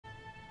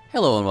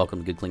Hello and welcome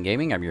to Good Clean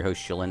Gaming. I'm your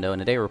host Jalindo, and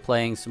today we're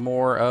playing some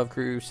more of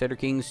Crusader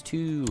Kings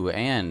 2,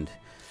 and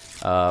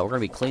we're going to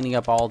be cleaning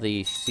up all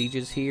the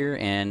sieges here,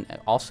 and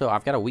also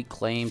I've got a weak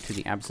claim to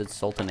the Abbasid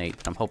Sultanate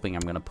that I'm hoping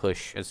I'm going to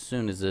push as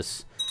soon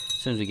as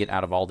we get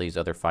out of all these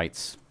other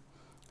fights.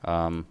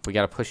 We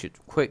got to push it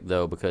quick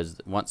though, because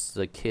once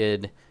the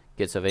kid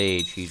gets of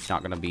age, he's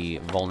not going to be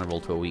vulnerable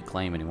to a weak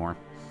claim anymore.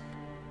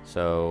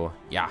 So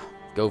yeah,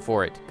 go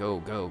for it. Go,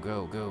 go,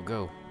 go, go,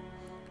 go.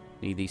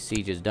 Need these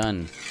sieges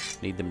done.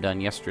 Need them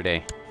done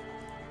yesterday.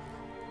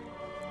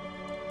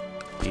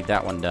 Need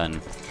that one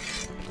done.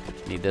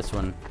 Need this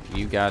one.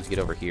 You guys get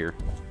over here.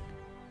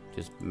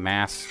 Just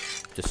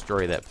mass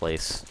destroy that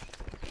place.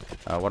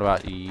 What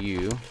about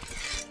you?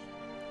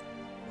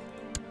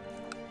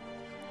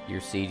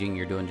 You're sieging.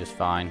 You're doing just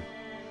fine.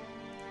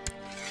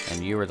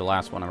 And you are the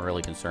last one I'm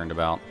really concerned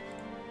about.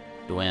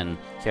 Dwin.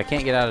 See, I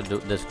can't get out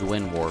of this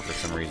Dwin war for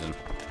some reason.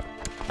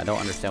 I don't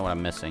understand what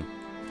I'm missing.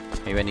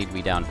 Maybe I need to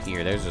be down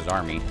here. There's his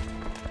army.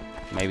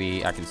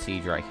 Maybe I can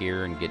siege right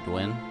here and get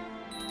Dwin.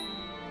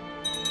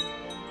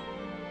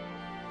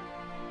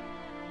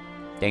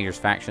 Dangerous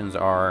factions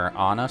are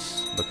on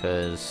us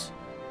because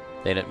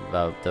they don't,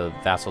 the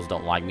vassals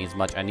don't like me as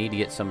much. I need to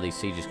get some of these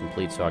sieges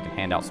complete so I can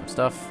hand out some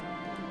stuff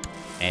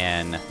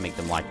and make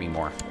them like me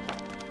more.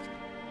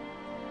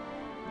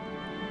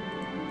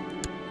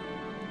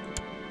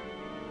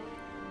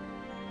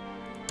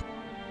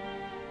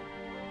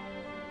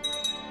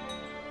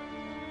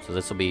 So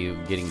this will be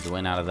getting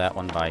Dwin out of that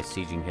one by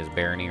sieging his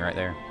barony right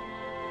there.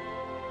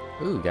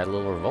 Ooh, got a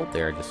little revolt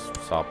there I just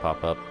saw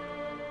pop up.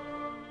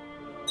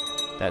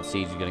 That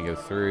siege is going to go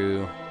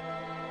through.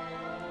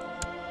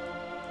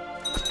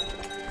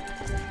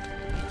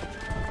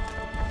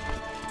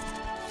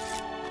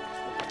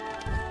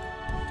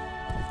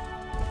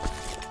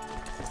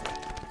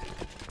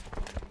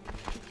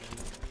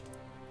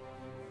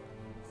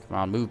 Come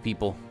on, move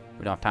people.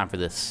 We don't have time for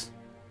this.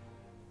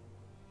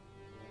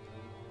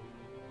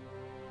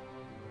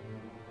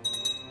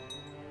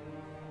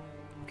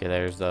 Okay,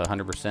 there's the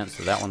 100%,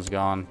 so that one's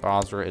gone.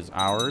 Basra is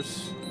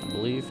ours, I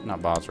believe. Not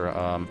Basra,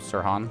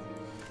 Sirhan.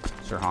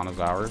 Sirhan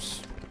is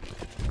ours.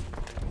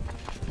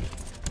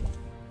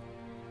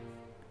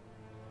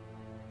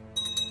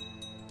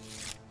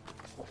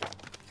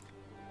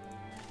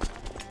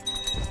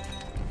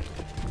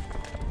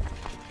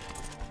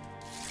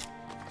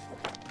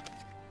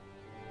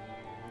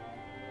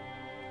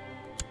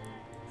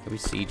 Can we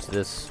siege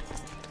this?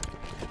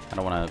 I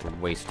don't want to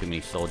waste too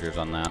many soldiers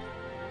on that.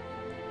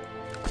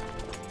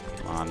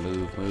 Come on,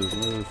 move, move,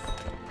 move.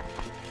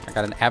 I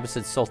got an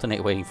Abbasid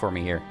Sultanate waiting for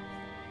me here.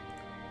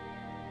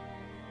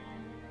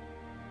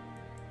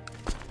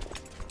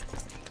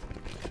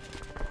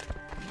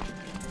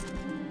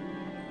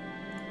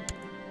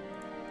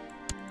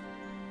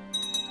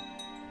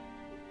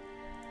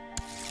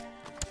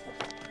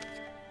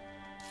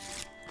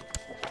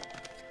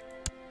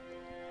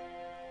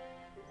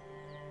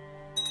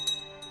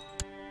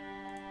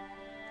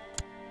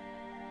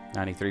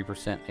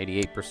 %,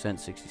 88%,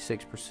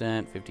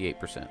 66%,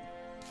 58%.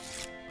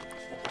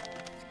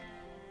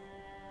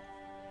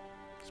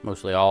 It's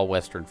mostly all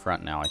Western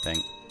Front now, I think.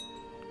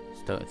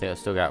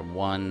 Still got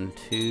 1,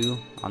 2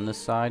 on this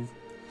side.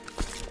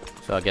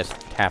 So I guess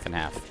half and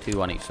half.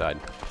 2 on each side.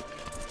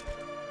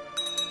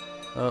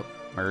 Oh,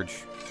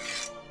 merge.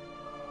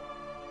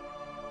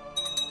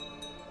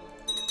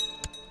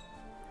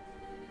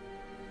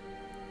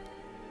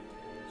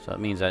 So it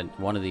means that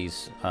one of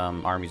these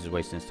armies is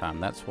wasting its time.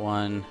 That's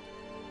one.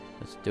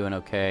 It's doing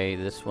okay.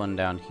 This one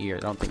down here, I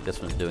don't think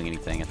this one's doing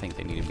anything. I think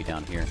they need to be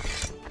down here.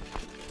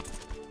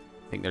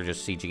 I think they're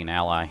just sieging an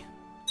ally.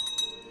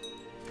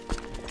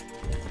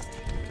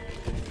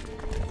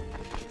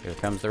 Here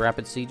comes the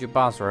rapid siege of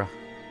Basra.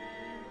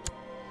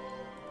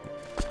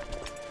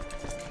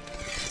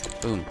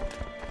 Boom.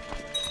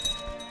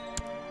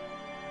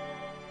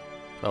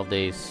 12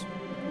 days.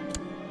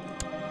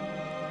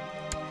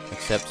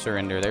 Accept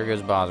surrender. There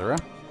goes Basra.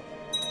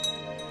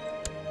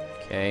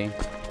 Okay.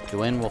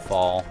 Dwin will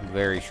fall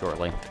very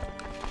shortly.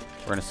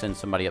 We're going to send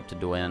somebody up to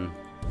Dwin.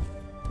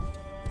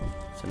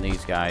 Send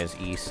these guys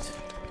east.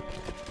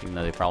 Even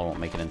though they probably won't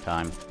make it in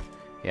time.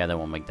 Yeah, they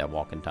won't make that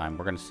walk in time.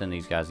 We're going to send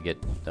these guys to get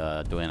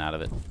Dwin out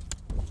of it.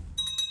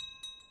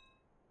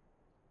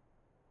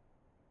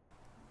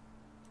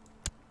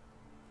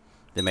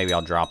 Then maybe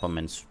I'll drop them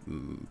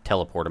and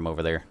teleport them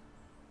over there.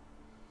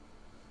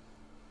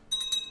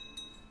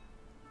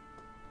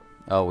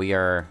 Oh, we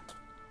are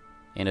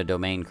in a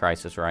domain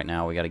crisis right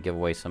now. We got to give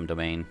away some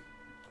domain.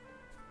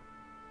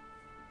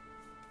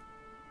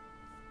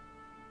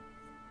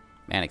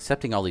 Man,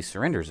 accepting all these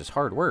surrenders is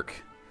hard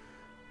work.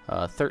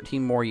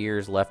 13 more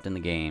years left in the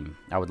game.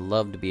 I would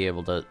love to be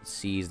able to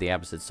seize the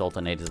Abbasid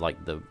Sultanate as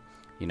like the,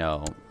 you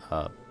know,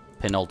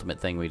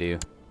 penultimate thing we do.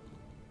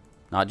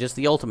 Not just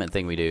the ultimate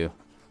thing we do,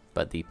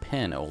 but the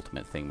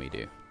penultimate thing we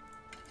do.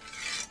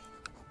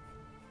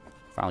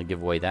 Finally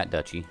give away that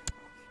duchy.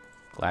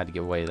 Glad to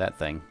give away that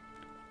thing.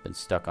 Been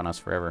stuck on us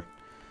forever.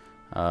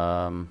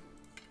 County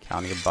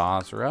of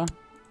Basra.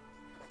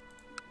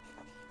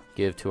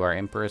 Give to our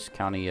Empress,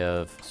 County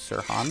of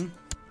Sirhan.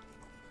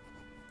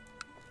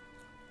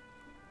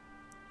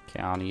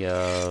 County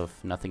of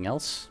nothing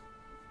else.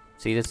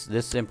 See,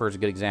 this Emperor is a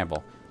good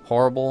example.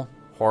 Horrible,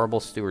 horrible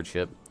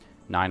stewardship.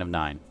 9 of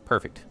 9.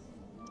 Perfect.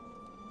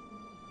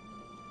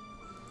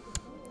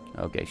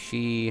 Okay,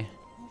 she's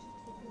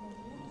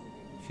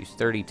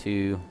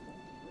 32.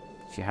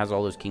 She has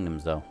all those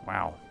kingdoms, though.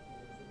 Wow.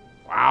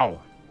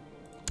 Wow.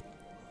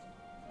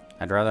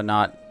 I'd rather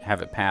not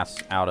have it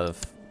pass out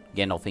of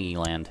Gandalfingy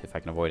land if I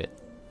can avoid it.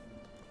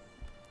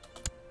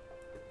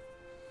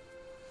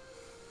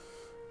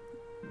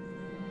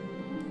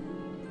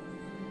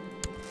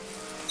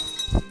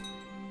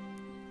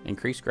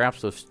 Increased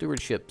grasp of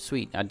stewardship.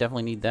 Sweet. I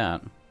definitely need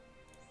that.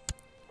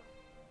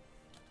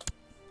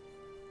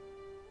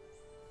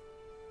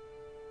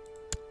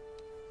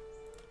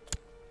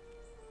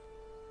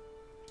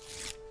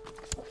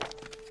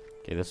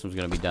 Okay, this one's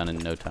going to be done in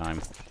no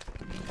time.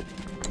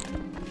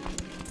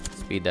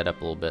 Speed that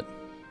up a little bit.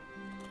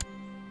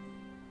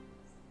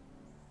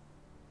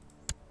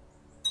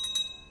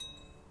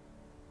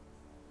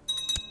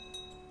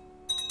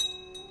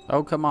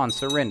 Oh, come on,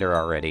 surrender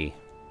already.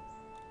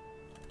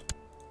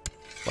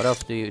 What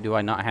else do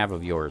I not have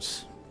of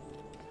yours?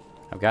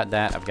 I've got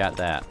that, I've got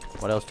that.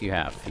 What else do you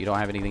have? You don't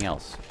have anything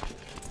else.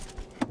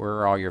 Where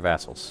are all your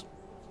vassals?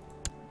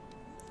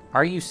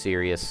 Are you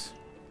serious?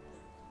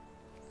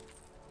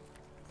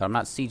 But I'm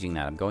not sieging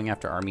that. I'm going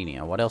after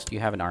Armenia. What else do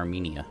you have in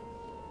Armenia?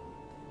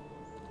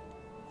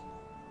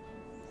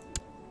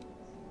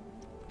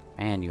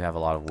 Man, you have a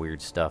lot of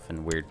weird stuff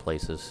in weird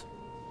places.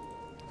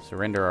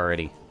 Surrender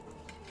already.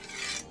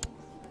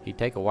 He'd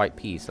take a white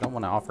piece. I don't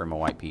want to offer him a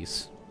white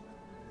piece.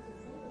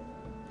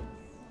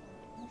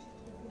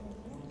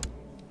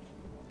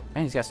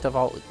 Man, he's got stuff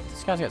all...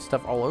 This guy's got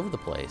stuff all over the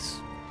place.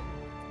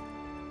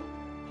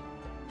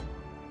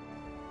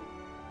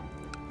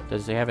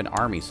 Does he have an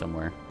army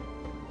somewhere?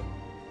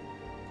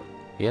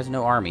 He has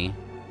no army.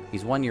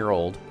 He's 1 year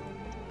old.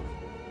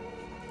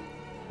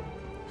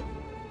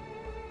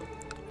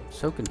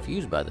 So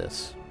confused by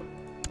this.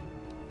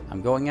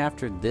 I'm going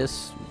after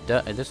this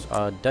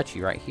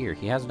duchy right here.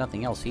 He has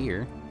nothing else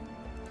here.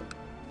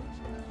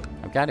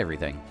 I've got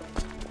everything.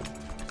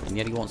 And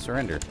yet he won't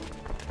surrender.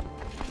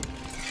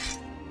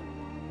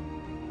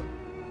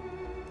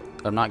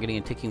 But I'm not getting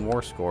a ticking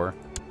war score.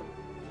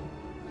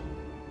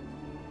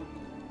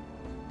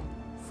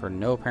 For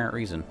no apparent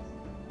reason.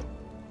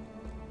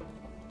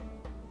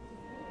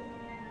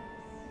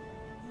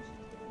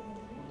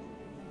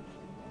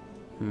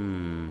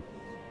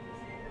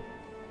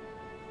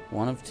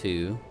 One of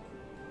two.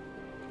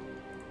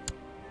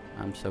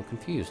 I'm so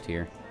confused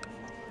here.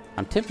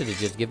 I'm tempted to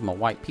just give him a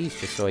white piece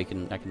just so I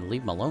can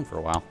leave him alone for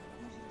a while.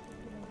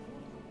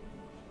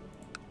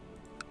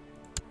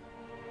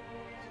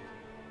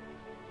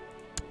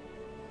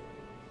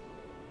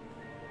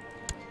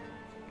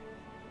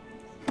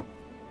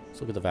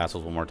 Let's look at the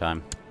vassals one more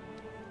time.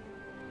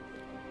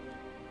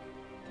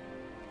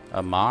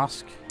 A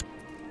mosque?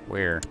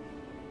 Where?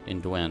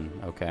 In Dwyn.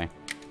 Okay.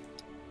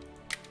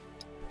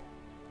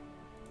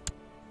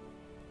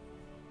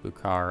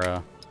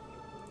 Bukhara.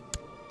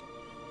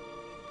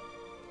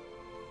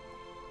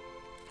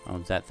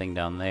 Owns that thing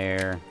down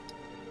there.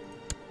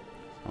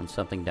 Owns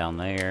something down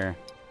there.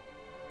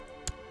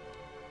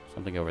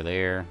 Something over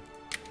there.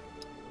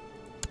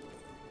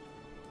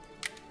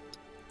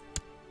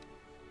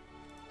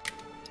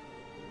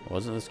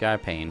 Wasn't this guy a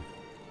pain?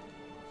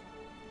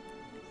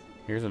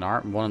 Here's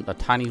a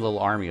tiny little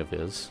army of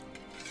his.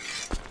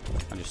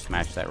 I'll just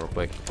smash that real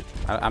quick.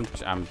 I'm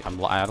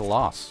at a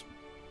loss.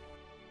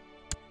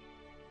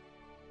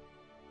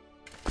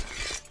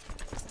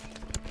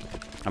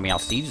 I mean, I'll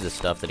siege the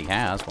stuff that he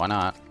has. Why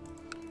not?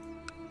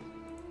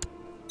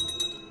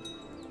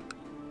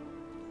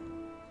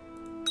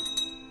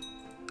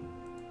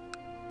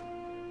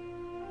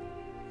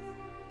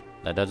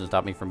 That doesn't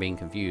stop me from being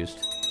confused.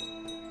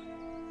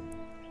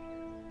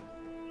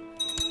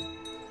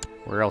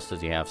 Where else does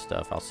he have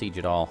stuff? I'll siege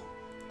it all.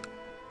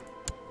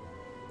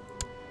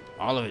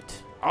 All of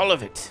it. All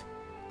of it.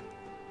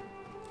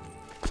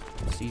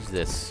 Siege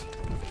this.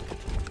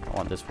 I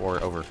want this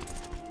war over.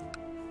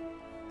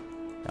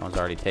 That one's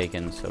already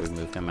taken, so we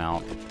move him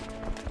out.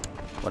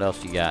 What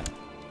else you got?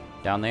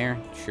 Down there?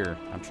 Sure.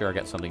 I'm sure I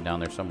got something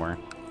down there somewhere.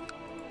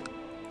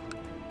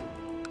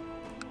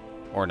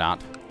 Or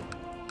not.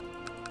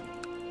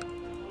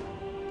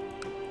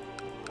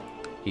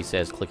 He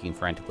says, clicking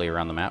frantically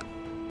around the map.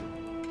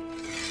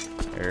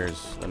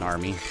 There's an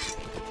army.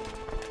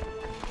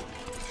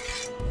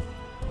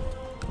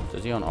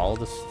 Does he own all of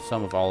this?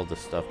 Some of all of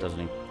this stuff, doesn't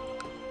he?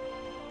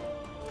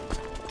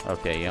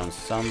 Okay, he owns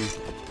some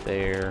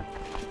there.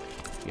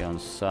 He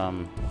owns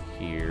some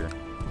here.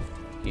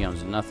 He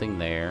owns nothing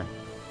there.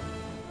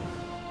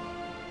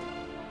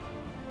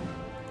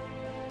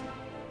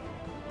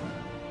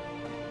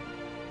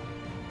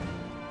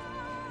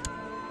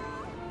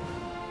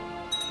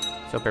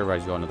 Let's hope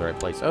everybody's going to the right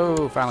place.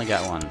 Oh, finally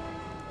got one.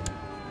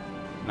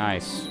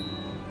 Nice.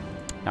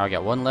 Now I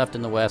got one left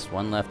in the west,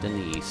 one left in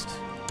the east.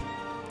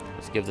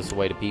 Let's give this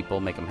away to people,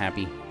 make them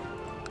happy.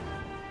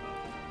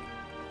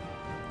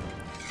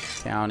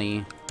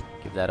 County,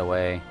 give that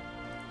away.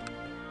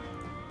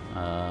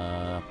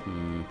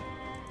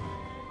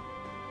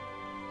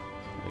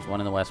 There's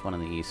one in the west, one in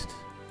the east.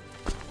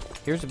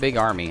 Here's a big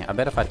army. I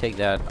bet if I take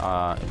that,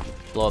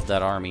 blow up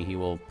that army, he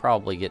will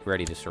probably get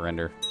ready to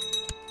surrender.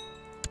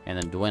 And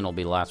then Dwin will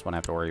be the last one I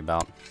have to worry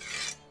about.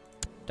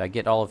 Did I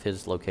get all of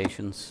his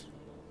locations?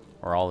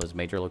 Or all of his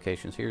major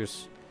locations?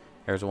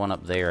 There's one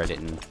up there I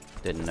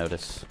didn't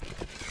notice.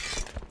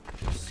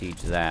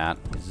 Siege that.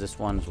 Is this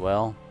one as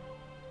well?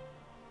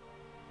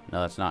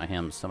 No, that's not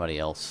him. It's somebody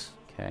else.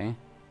 Okay.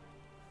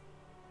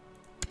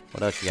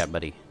 What else you got,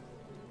 buddy?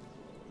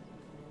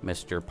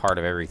 Mr. Part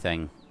of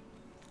Everything.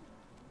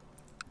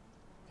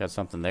 Got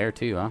something there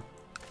too, huh?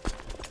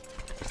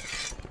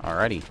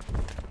 Alrighty.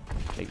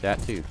 Take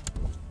that too.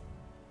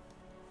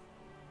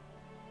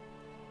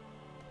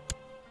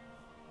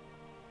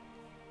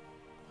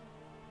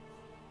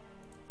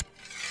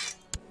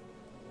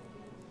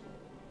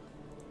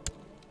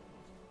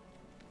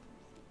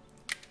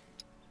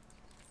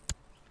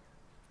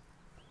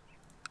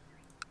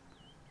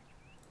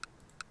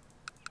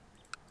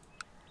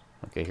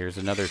 Okay, here's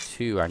another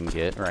 2 I can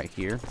get right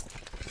here.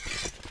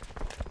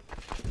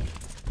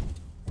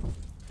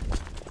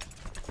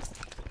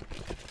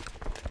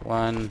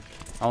 One.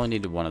 I only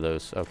needed one of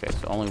those. Okay,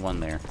 so only one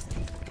there.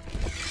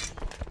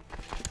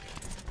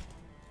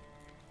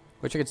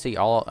 Which I could see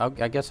all...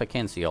 I guess I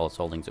can see all its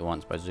holdings at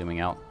once by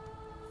zooming out.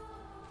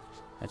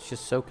 That's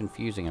just so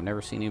confusing. I've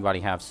never seen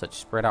anybody have such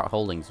spread out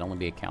holdings and only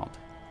be a count.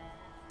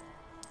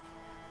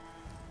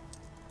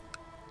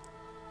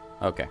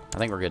 Okay, I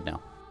think we're good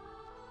now.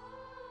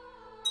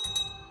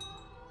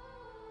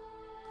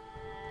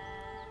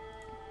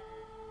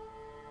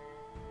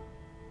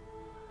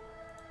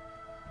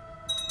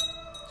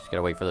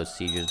 Gotta wait for those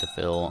sieges to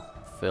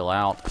fill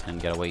out, and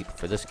gotta wait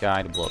for this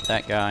guy to blow up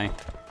that guy.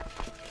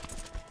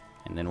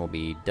 And then we'll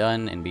be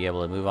done and be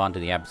able to move on to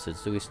the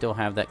Abbasids. Do we still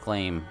have that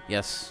claim?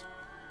 Yes.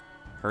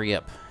 Hurry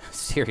up.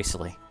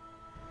 Seriously.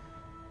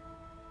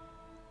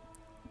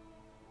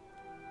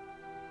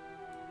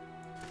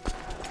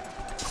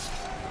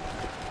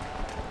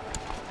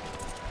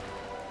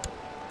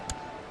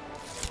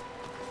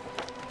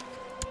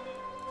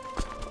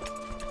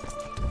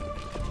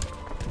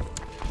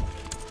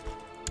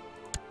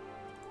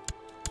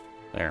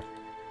 There.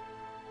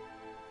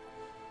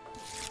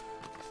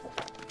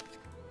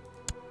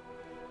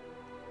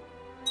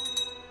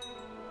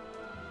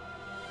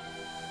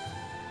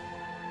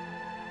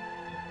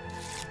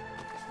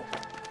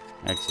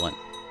 Excellent.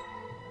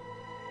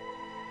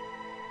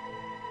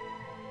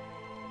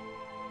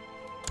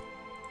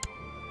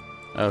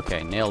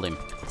 Okay, nailed him.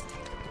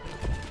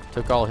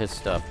 Took all his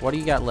stuff. What do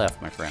you got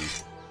left, my friend?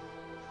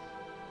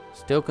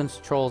 Still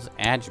controls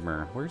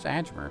Ajmer. Where's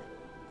Ajmer?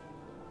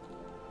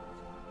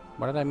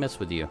 What did I miss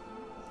with you?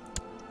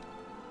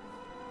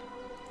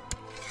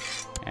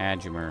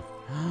 Ajmer.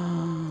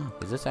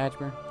 Is this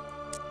Ajmer?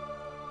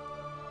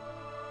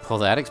 Well,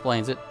 that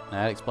explains it.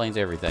 That explains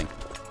everything.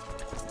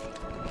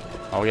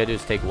 All we gotta do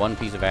is take one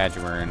piece of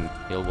Ajmer and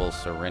he will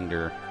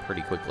surrender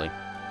pretty quickly.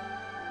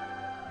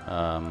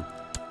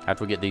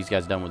 After we get these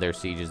guys done with their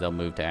sieges, they'll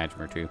move to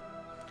Ajmer too.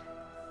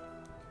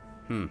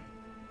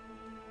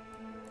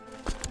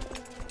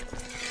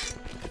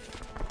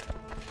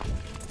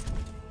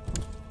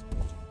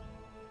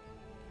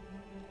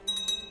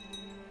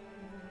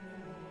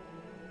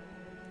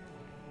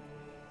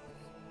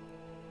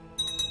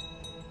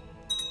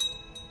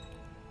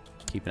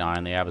 Keep an eye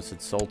on the Abbasid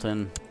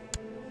Sultan.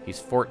 He's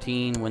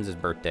 14. When's his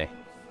birthday?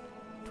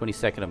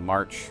 22nd of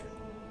March.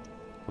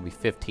 He'll be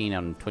 15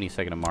 on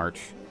 22nd of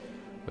March,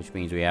 which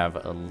means we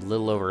have a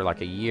little over like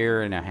a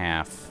year and a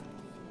half.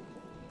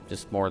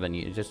 Just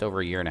over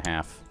a year and a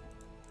half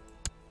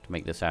to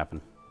make this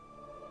happen.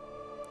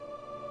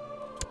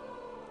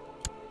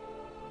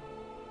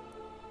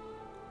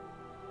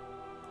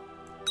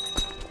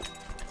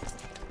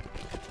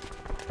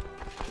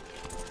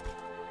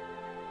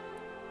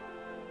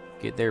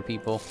 Get there,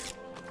 people.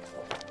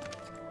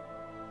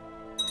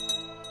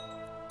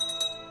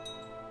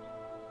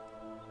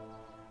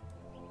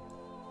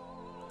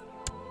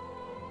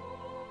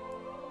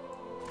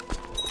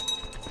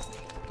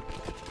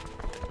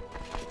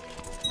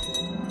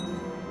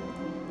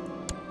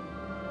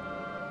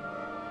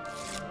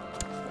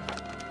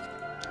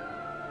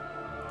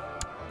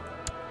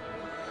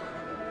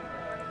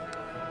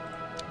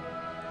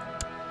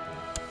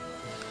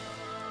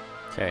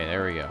 Okay,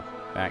 there we go.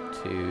 Back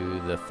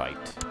to the fight.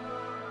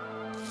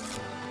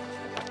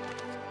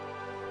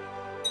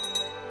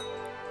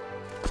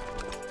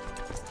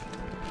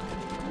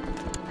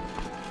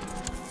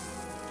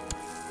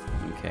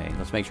 Okay,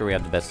 let's make sure we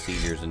have the best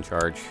siegers in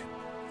charge.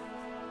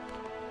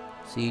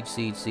 Siege,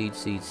 siege, siege,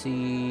 siege,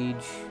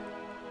 siege.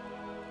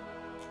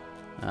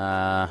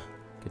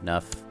 Good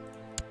enough.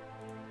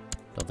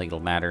 Don't think it'll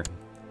matter.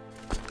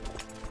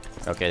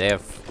 Okay, they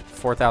have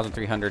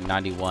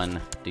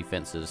 4,391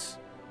 defenses.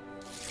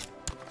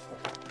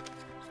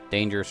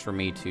 Dangerous for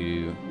me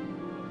to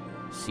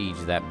siege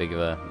that big of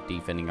a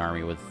defending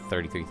army with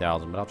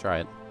 33,000, but I'll try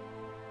it.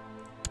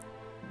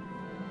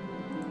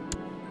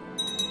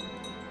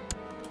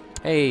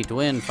 Hey,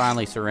 Dwin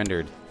finally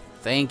surrendered.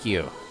 Thank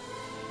you.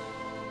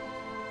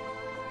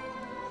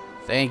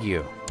 Thank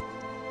you.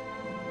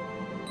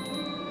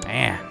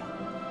 Man.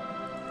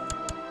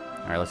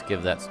 Alright, let's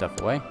give that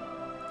stuff away.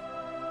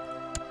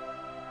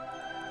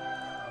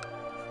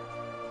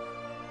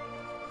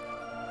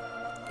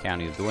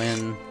 County of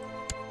Dwin.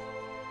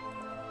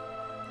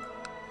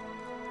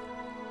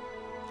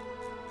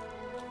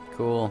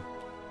 Cool.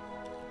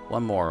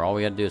 One more. All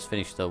we gotta do is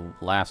finish the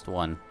last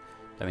one.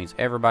 That means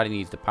everybody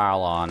needs to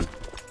pile on.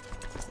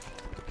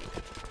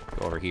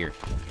 Go over here.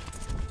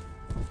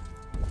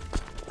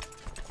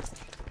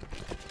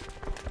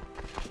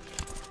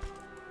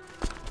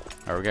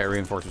 Alright, we got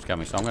reinforcements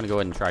coming, so I'm gonna go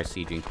ahead and try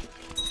sieging.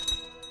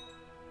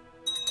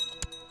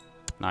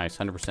 Nice,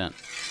 100%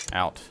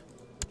 out.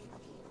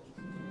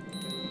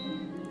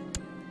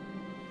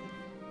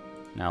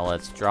 Now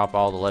let's drop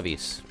all the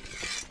levies.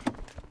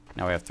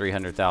 Now we have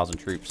 300,000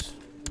 troops.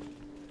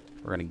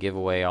 We're gonna give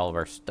away all of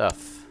our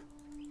stuff.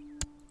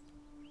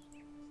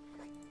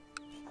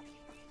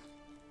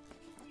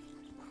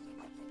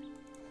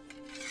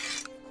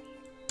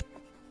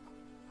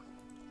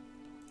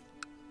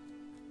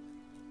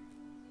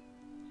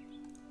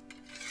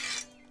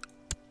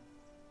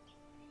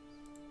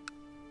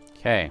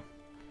 Okay.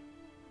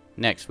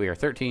 Next, we are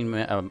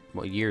 13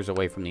 years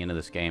away from the end of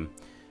this game.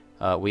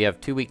 We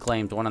have 2 weak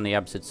claims, one on the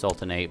Abbasid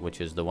Sultanate,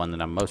 which is the one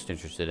that I'm most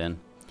interested in.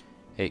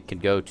 It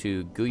could go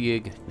to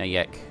Guyig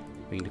Nayek.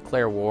 We can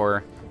declare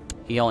war.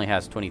 He only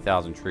has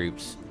 20,000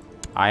 troops.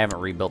 I haven't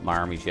rebuilt my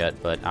armies yet,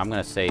 but I'm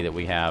going to say that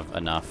we have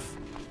enough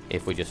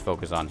if we just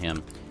focus on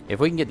him. If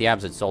we can get the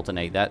Abbasid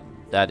Sultanate,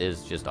 that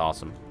is just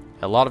awesome.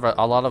 A lot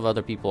of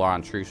other people are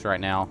on truce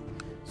right now,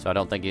 so I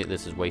don't think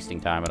this is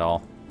wasting time at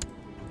all.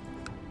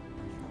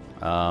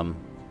 So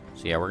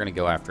yeah, we're gonna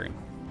go after him.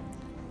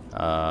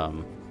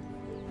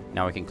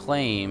 Now we can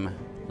claim.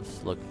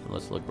 Let's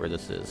look where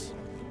this is.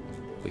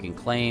 We can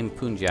claim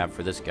Punjab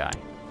for this guy.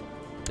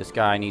 This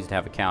guy needs to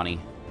have a county.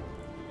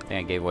 I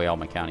think I gave away all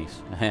my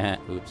counties.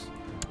 Oops.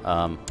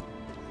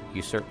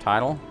 Usurp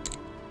title.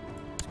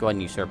 Let's go ahead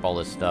and usurp all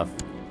this stuff.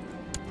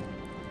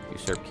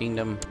 Usurp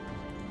kingdom.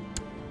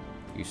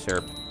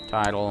 Usurp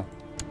title.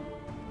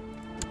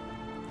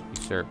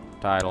 Usurp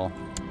title.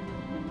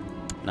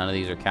 None of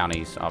these are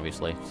counties,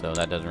 obviously, so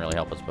that doesn't really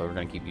help us, but we're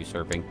going to keep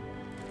usurping.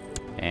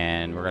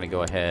 And we're going to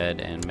go ahead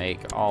and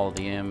make all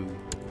the,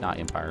 not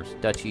empires,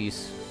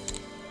 duchies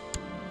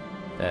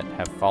that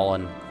have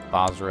fallen.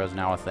 Basra is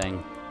now a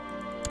thing.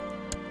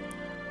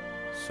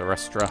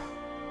 Sarestra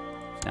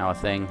is now a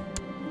thing.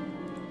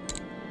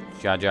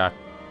 Jajakabuki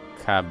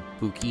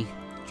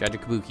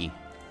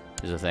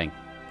is a thing.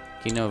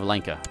 Kingdom of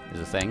Lanka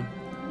is a thing.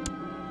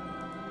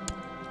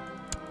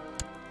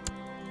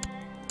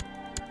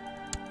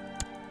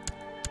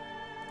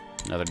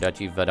 Another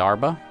Duchy of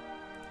Vidarbha.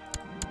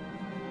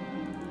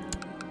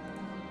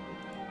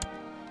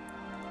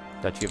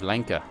 Duchy of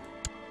Lanka.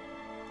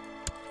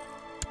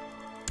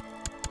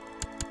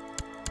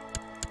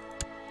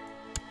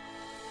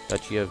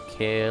 Duchy of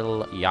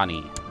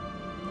Kalyani.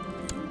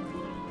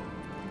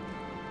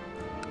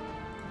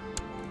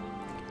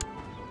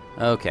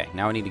 Okay,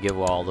 now we need to give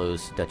all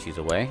those duchies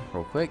away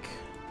real quick.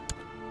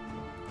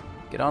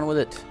 Get on with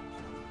it.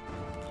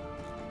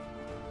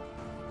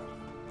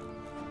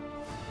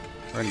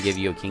 We're going to give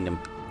you a kingdom.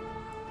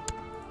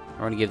 We're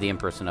going to give the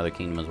Empress another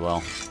kingdom as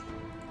well.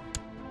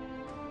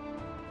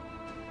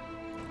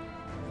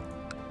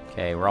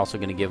 Okay, we're also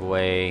going to give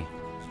away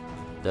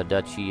the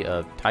Duchy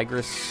of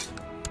Tigris,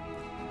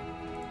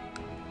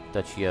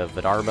 Duchy of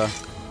Vidarbha,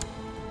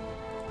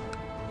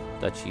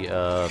 Duchy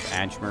of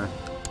Ajmer,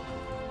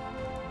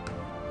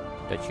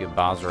 Duchy of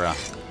Basra,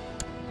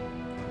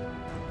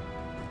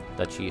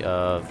 Duchy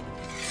of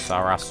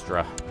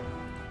Saurashtra,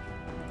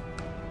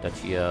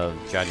 Duchy of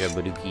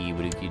Jajabuduki,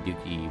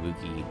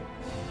 Buduki,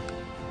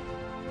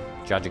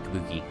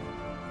 Jajakabuki.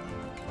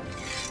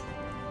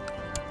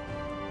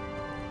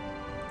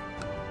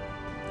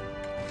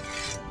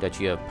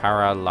 Duchy of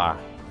Lahitya.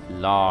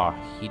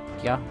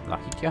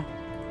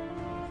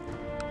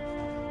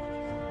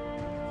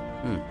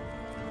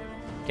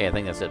 Okay, I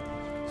think that's it.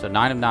 So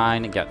 9 of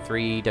 9, got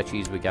 3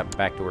 duchies, we got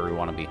back to where we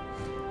want to be.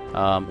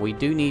 We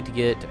do need to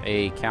get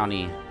a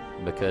county,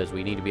 because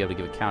we need to be able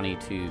to give a county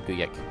to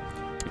Guyek.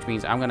 Which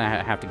means I'm going to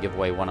have to give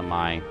away one of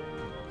my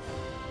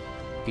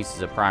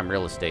pieces of prime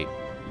real estate,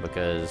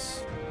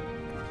 because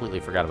I completely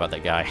forgot about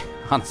that guy,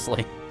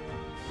 honestly.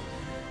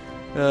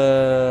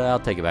 I'll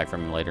take it back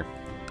from him later.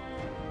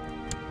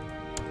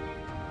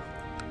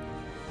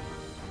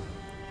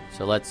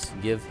 So let's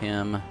give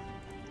him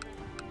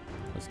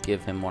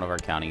one of our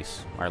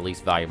counties, our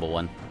least valuable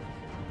one.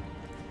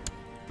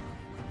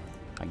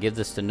 I give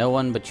this to no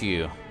one but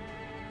you.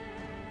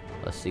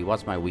 Let's see,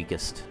 what's my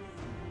weakest?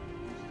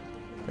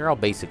 They're all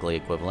basically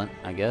equivalent,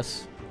 I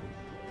guess.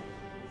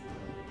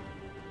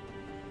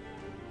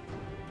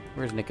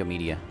 Where's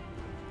Nicomedia?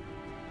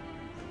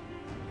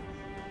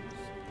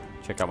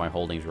 check out my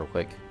holdings real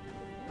quick.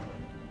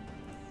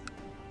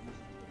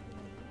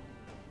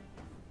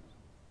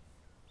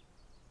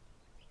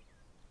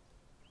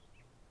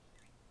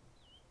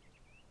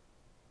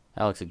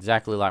 That looks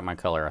exactly like my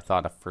color. I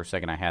thought for a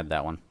second I had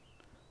that one.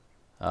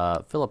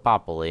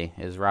 Philippopoli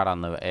is right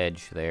on the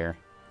edge there.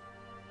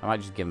 I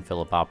might just give him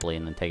Philippopoli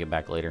and then take it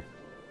back later.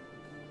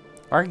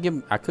 Or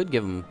I could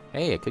give him,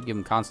 hey, I could give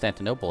him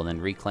Constantinople and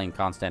then reclaim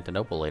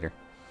Constantinople later.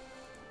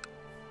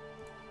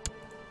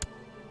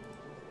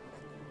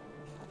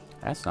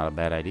 That's not a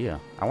bad idea.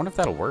 I wonder if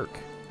that'll work.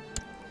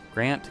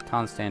 Grant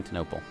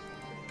Constantinople.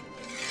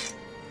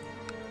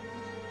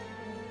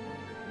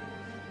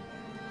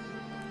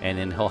 And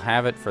then he'll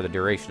have it for the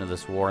duration of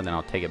this war, and then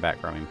I'll take it back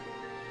from him.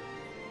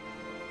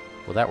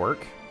 Will that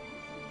work?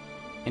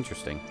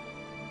 Interesting.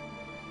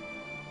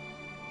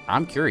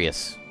 I'm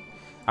curious.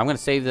 I'm going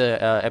to save the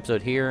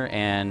episode here,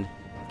 and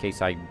in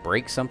case I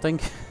break something.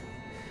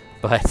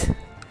 But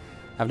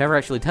I've never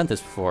actually done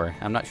this before.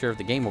 I'm not sure if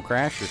the game will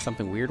crash or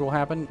something weird will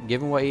happen.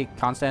 Give away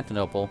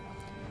Constantinople.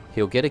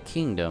 He'll get a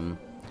kingdom.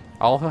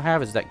 All he'll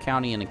have is that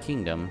county and a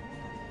kingdom.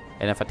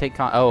 And if I take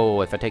if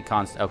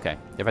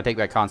I take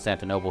back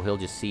Constantinople, he'll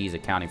just seize a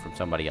county from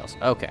somebody else.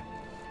 Okay.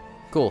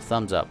 Cool.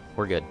 Thumbs up.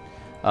 We're good.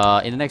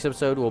 In the next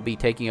episode, we'll be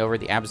taking over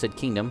the Abbasid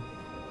Kingdom.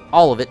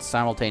 All of it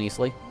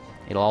simultaneously.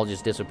 It'll all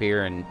just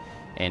disappear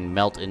and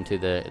melt into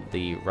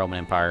the Roman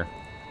Empire.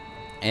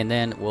 And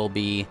then we'll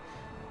be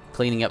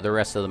cleaning up the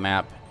rest of the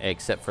map,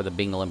 except for the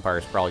Bengal Empire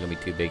is probably going to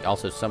be too big.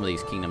 Also, some of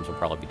these kingdoms will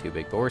probably be too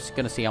big. But we're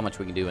going to see how much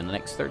we can do in the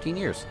next 13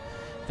 years.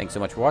 Thanks so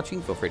much for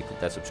watching. Feel free to click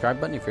that subscribe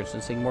button if you're interested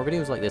in seeing more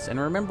videos like this. And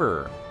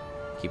remember,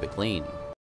 keep it clean.